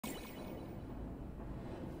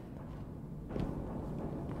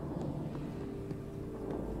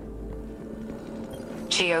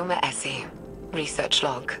Chioma SE. Research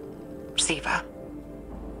log. SIVA.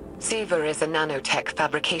 SIVA is a nanotech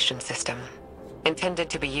fabrication system, intended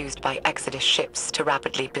to be used by Exodus ships to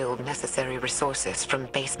rapidly build necessary resources from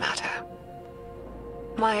base matter.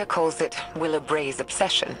 Maya calls it Willa Bray's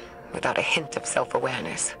obsession, without a hint of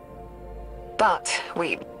self-awareness. But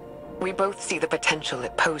we both see the potential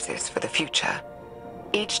it poses for the future.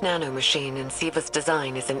 Each nanomachine in SIVA's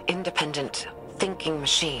design is an independent, thinking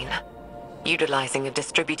machine, utilizing a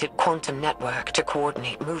distributed quantum network to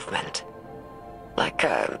coordinate movement. Like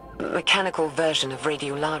a mechanical version of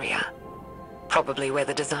Radiolaria. Probably where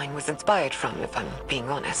the design was inspired from, if I'm being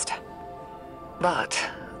honest. But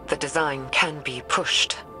the design can be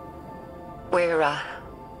pushed. We're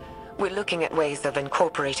looking at ways of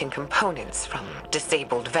incorporating components from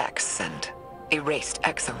disabled Vex and erased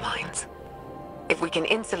exomines. If we can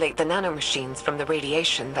insulate the nanomachines from the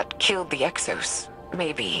radiation that killed the Exos,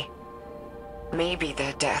 maybe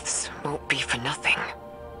their deaths won't be for nothing.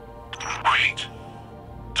 Wait,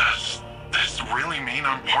 does this really mean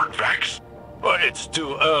I'm part Vex? Well, it's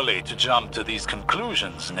too early to jump to these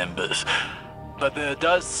conclusions, Nimbus. But there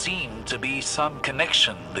does seem to be some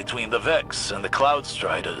connection between the Vex and the Cloud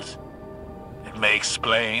Striders. It may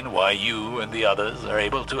explain why you and the others are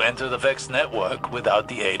able to enter the Vex network without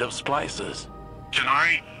the aid of splicers. Can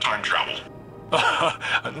I time travel?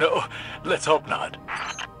 No, let's hope not.